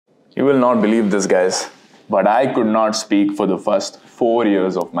You will not believe this, guys, but I could not speak for the first 4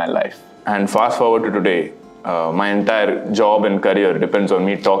 years of my life. And fast forward to today, my entire job and career depends on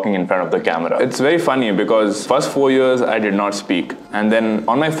me talking in front of the camera. It's very funny because first 4 years I did not speak. And then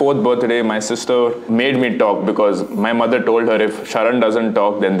on my 4th birthday, my sister made me talk because my mother told her if Sharan doesn't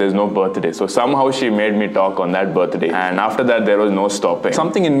talk, then there's no birthday. So somehow she made me talk on that birthday. And after that, there was no stopping.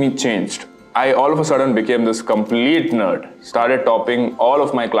 Something in me changed. I all of a sudden became this complete nerd. Started topping all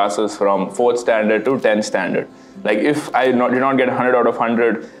of my classes from 4th standard to 10th standard. Like if I did not get 100 out of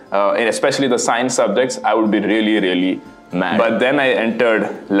 100, especially the science subjects, I would be really mad. But then I entered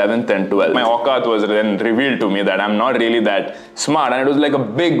 11th and 12th. My auqat was then revealed to me that I'm not really that smart, and it was like a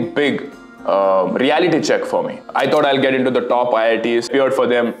big reality check for me. I thought I'll get into the top IITs, appeared for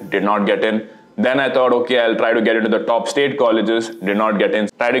them, did not get in. Then I thought, okay, I'll try to get into the top state colleges, did not get in.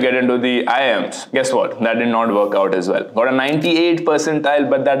 Tried to get into the IIMs. Guess what? That did not work out as well. Got a 98 percentile,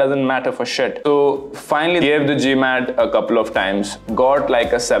 but that doesn't matter for shit. So finally gave the GMAT a couple of times, got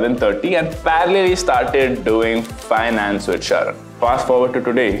like a 730 and parallelly started doing finance with Sharan. Fast forward to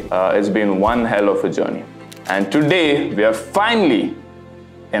today, it's been one hell of a journey. And today we are finally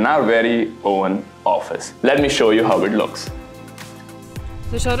in our very own office. Let me show you how it looks.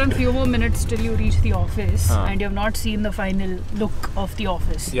 So Sharan, few more minutes till you reach the office and you have not seen the final look of the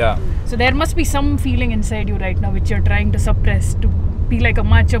office. Yeah. So there must be some feeling inside you right now which you're trying to suppress to be like a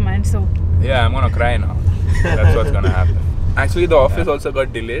macho man. So yeah, I'm gonna cry now. That's what's gonna happen. Actually, the office also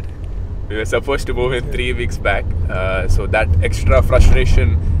got delayed. We were supposed to move in 3 weeks back. So that extra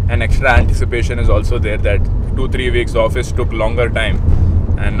frustration and extra anticipation is also there that 2-3 weeks the office took longer time.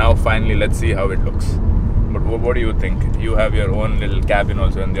 And now finally, let's see how it looks. But what do you think? You have your own little cabin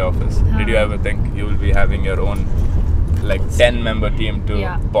also in the office. Did you ever think you will be having your own like 10-member team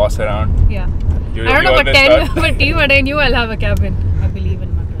to boss around? Yeah. I don't know about 10-member team, but I knew I'll have a cabin. I believe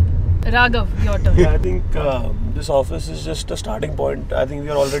in my brother. Raghav, your turn. Yeah, I think this office is just a starting point. I think we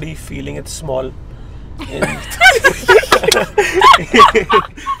are already feeling it small.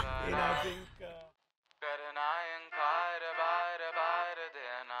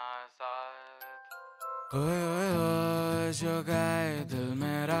 जो गाए दिल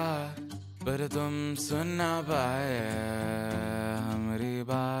मेरा पर तुम सुन ना पाए हमारी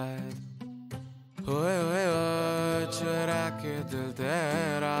बात ओए चुरा के दिल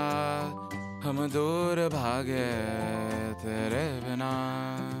तेरा हम दूर भागे तेरे बिना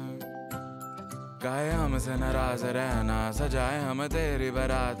गाए हमसे नाराज रहना सजाए हम तेरी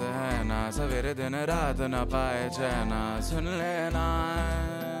बारात है ना सवेरे दिन रात ना पाए चैना सुन लेना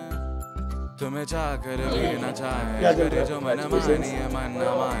तुम्हें चाहकर भी न चाहे करे जो मन मानी है मन न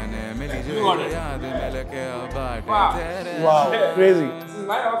माने मिली जो याद मिल के अब बाटे तेरे Wow, crazy. This is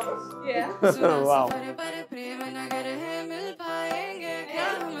my office. Yeah. Wow.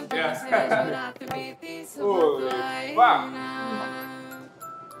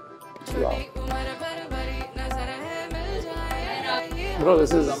 Bro,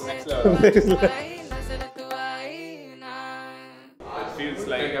 this is next level. Feels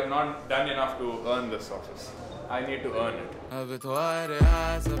like I've not done enough to earn this office. I need to earn it.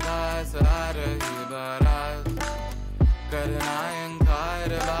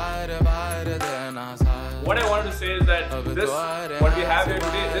 What I wanted to say is that this, what we have here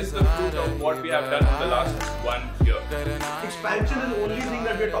today, is the fruit of what we have done in the last 1 year. Expansion is the only thing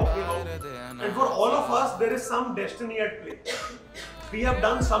that we're talking about. And for all of us, there is some destiny at play. We have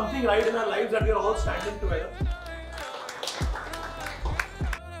done something right in our lives that we are all standing together.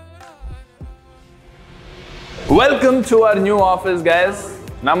 Welcome to our new office, guys.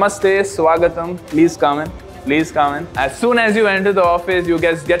 Namaste, swagatam. Please come in. Please come in. As soon as you enter the office, you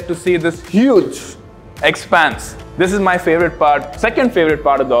guys get to see this huge expanse. This is my favorite part. Second favorite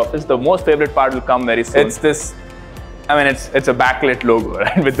part of the office. The most favorite part will come very soon. It's this. I mean, it's a backlit logo,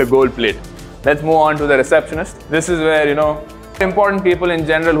 right, with the gold plate. Let's move on to the receptionist. This is where, you know, important people in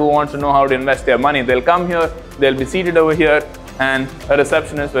general who want to know how to invest their money, they'll come here. They'll be seated over here, and a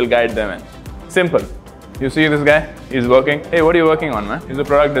receptionist will guide them in. Simple. You see this guy? He's working. Hey, what are you working on, man? He's a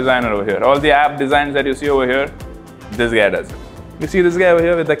product designer over here. All the app designs that you see over here, this guy does it. You see this guy over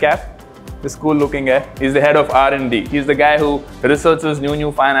here with the cap? This cool looking guy? He's the head of R&D. He's the guy who researches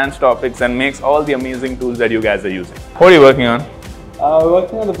new finance topics and makes all the amazing tools that you guys are using. What are you working on? We're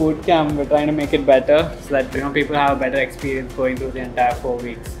working on the boot camp. We're trying to make it better so that people have a better experience going through the entire 4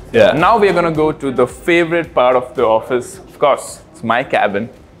 weeks. Yeah. Now we're going to go to the favorite part of the office. Of course, it's my cabin.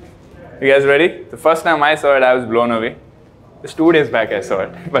 You guys ready? The first time I saw it, I was blown away. Just 2 days back I saw it,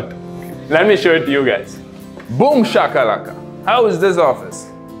 but let me show it to you guys. Boom shakalaka. How is this office?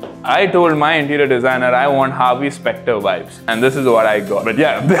 I told my interior designer I want Harvey Specter vibes, and this is what I got. But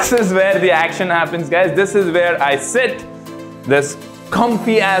yeah, this is where the action happens, guys. This is where I sit, this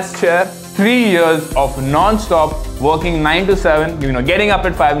comfy ass chair. 3 years of non-stop working 9 to 7, you know, getting up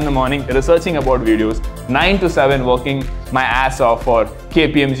at 5 in the morning, researching about videos, 9 to 7 working my ass off for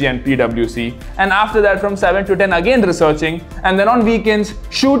KPMG and PwC, and after that from 7 to 10 again researching, and then on weekends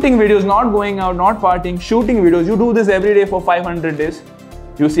shooting videos, not going out, not partying, shooting videos. You do this every day for 500 days,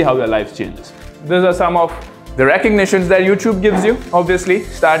 you see how your life changes. These are some of the recognitions that YouTube gives you, obviously,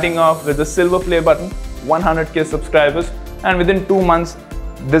 starting off with the silver play button, 100k subscribers, and within 2 months,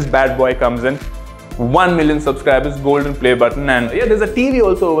 this bad boy comes in, 1 million subscribers, golden play button. And yeah, there's a TV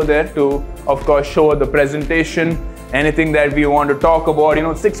also over there to, of course, show the presentation, anything that we want to talk about. You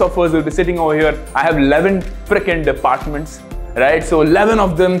know, 6 of us will be sitting over here. I have 11 freaking departments, right? So 11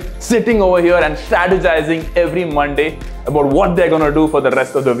 of them sitting over here and strategizing every Monday about what they're gonna do for the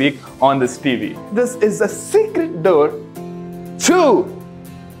rest of the week on this TV. This is a secret door to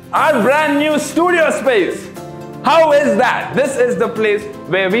our brand new studio space. How is that? This is the place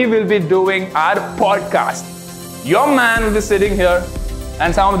where we will be doing our podcast. Your man will be sitting here,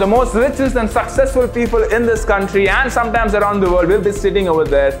 and some of the most richest and successful people in this country and sometimes around the world will be sitting over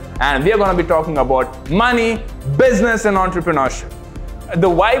there, and we are going to be talking about money, business and entrepreneurship. The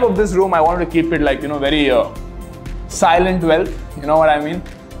vibe of this room, I wanted to keep it like, you know, very silent wealth, you know what I mean?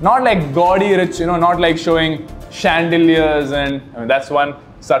 Not like gaudy rich, you know, not like showing chandeliers and I mean, that's one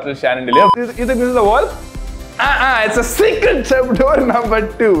subtle chandelier. You think this is the wall? It's a secret door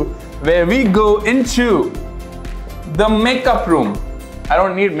number 2 where we go into the makeup room. I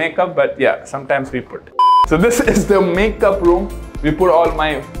don't need makeup, but yeah, sometimes we put. So this is the makeup room. We put all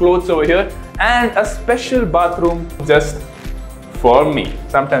my clothes over here and a special bathroom just for me.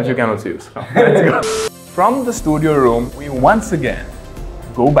 Sometimes you can also use. Let's go. From the studio room, we once again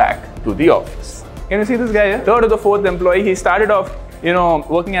go back to the office. Can you see this guy here? 3rd or the 4th employee. He started off, you know,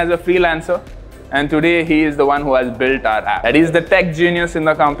 working as a freelancer. And today he is the one who has built our app. That is the tech genius in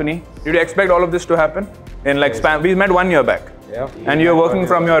the company. Did you expect all of this to happen? In like span, we met 1 year back. Yeah. And you're working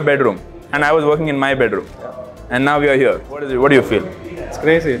from your bedroom. And I was working in my bedroom. Yeah. And now we are here. What is it? What do you feel? It's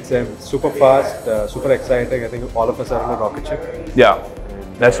crazy. It's super fast, super exciting. I think all of us are on a rocket ship. Yeah,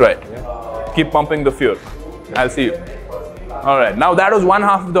 that's right. Yeah. Keep pumping the fuel. I'll see you. All right. Now that was one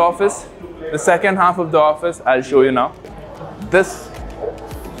half of the office. The second half of the office, I'll show you now. This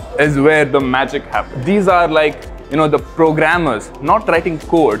is where the magic happens. These are like, you know, the programmers not writing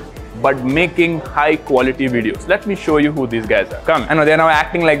code but making high quality videos. Let me show you who these guys are. Come. I know they're now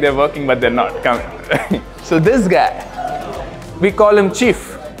acting like they're working but they're not. Come. So this guy, we call him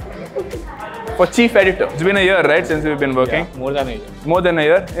Chief. For Chief Editor. It's been a year, right, since we've been working? Yeah, more than a year. More than a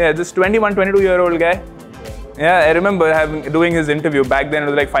year? Yeah, this 21, 22-year-old guy. Yeah, I remember doing his interview. Back then it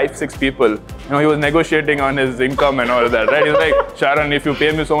was like 5-6 people. You know, he was negotiating on his income and all of that, right? He was like, Sharan, if you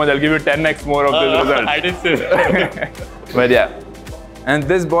pay me so much, I'll give you 10x more of this result. I didn't say that. But yeah. And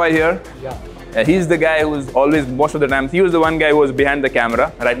this boy here, he's the guy who's always, most of the times, he was the one guy who was behind the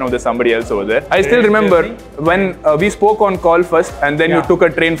camera. Right now there's somebody else over there. I still remember when we spoke on call first and then you took a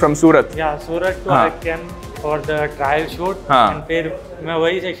train from Surat. Yeah, Surat to I came for the trial shoot and फिर मैं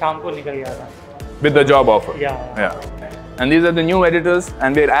वहीं से शाम को निकल गया था. With the job offer. Yeah. And these are the new editors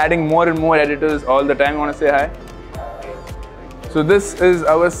and we're adding more and more editors all the time. You want to say hi? So this is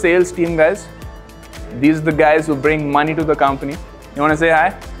our sales team, guys. These are the guys who bring money to the company. You want to say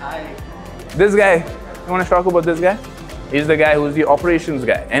hi? Hi. This guy, you want to talk about this guy? He's the guy who's the operations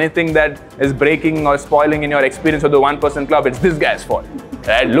guy. Anything that is breaking or spoiling in your experience of the 1% club, it's this guy's fault.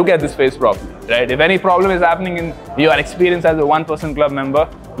 Right? Look at this face properly. Right? If any problem is happening in your experience as a 1% club member,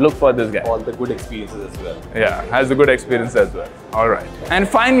 look for this guy. All the good experiences as well. Yeah, has the good experience as well. All right. And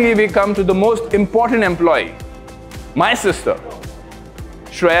finally, we come to the most important employee. My sister,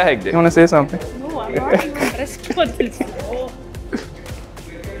 Sharan Hegde. You want to say something? No, I'm not impressed with this.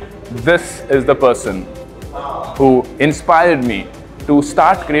 This is the person who inspired me to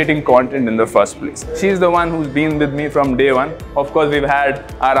start creating content in the first place. She's the one who's been with me from day one. Of course, we've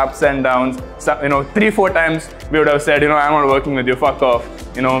had our ups and downs. So, you know, 3-4 times we would have said, you know, I'm not working with you, fuck off.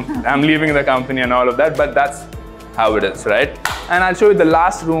 You know, I'm leaving the company and all of that. But that's how it is, right? And I'll show you the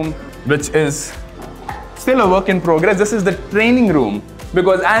last room, which is still a work in progress. This is the training room.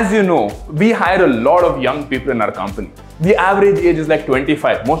 Because as you know, we hire a lot of young people in our company. The average age is like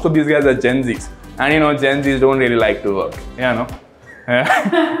 25. Most of these guys are Gen Zs. And you know, Gen Zs don't really like to work. Yeah, no?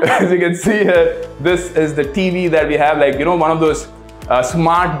 As you can see here, this is the TV that we have. Like, you know, one of those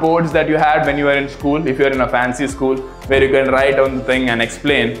smart boards that you had when you were in school, if you're in a fancy school, where you can write on the thing and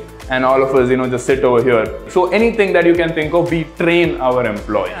explain. and all of us, just sit over here. So anything that you can think of, we train our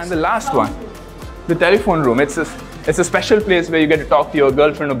employees. And the last one, the telephone room. It's a special place where you get to talk to your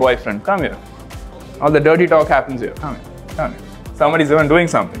girlfriend or boyfriend. Come here. All the dirty talk happens here. Come here. Come here. Somebody's even doing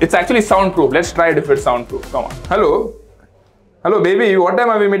something. It's actually soundproof. Let's try it if it's soundproof. Come on. Hello? Hello, baby. What time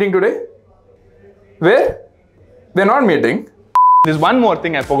are we meeting today? Where? We're not meeting. There's one more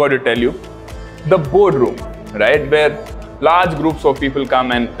thing I forgot to tell you. The boardroom, right? Where large groups of people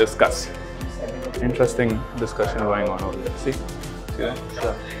come and discuss. Interesting discussion going on over there. See that?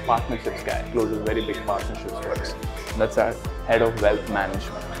 The partnerships guy closes very big partnerships for us. That's our head of wealth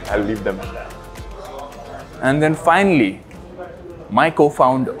management. I'll leave them in there. And then finally, my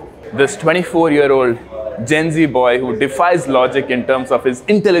co-founder, this 24-year-old Gen Z boy who defies logic in terms of his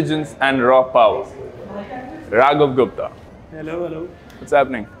intelligence and raw power, Raghav Gupta. Hello, hello. What's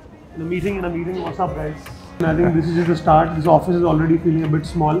happening? In a meeting. What's up, guys? I think this is just the start. This office is already feeling a bit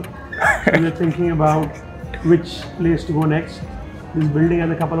small. We're thinking about which place to go next. This building has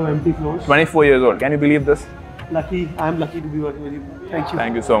a couple of empty floors. 24 years old. Can you believe this? I'm lucky to be working with you. Thank you.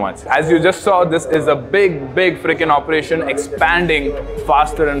 Thank you so much. As you just saw, this is a big freaking operation, expanding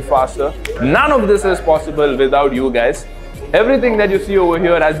faster and faster. None of this is possible without you guys. Everything that you see over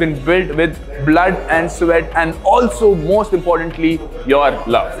here has been built with blood and sweat, and also, most importantly, your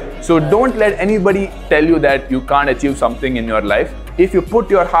love. So don't let anybody tell you that you can't achieve something in your life. If you put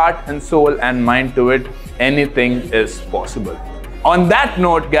your heart and soul and mind to it, anything is possible. On that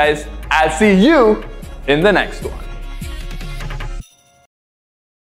note, guys, I'll see you in the next one.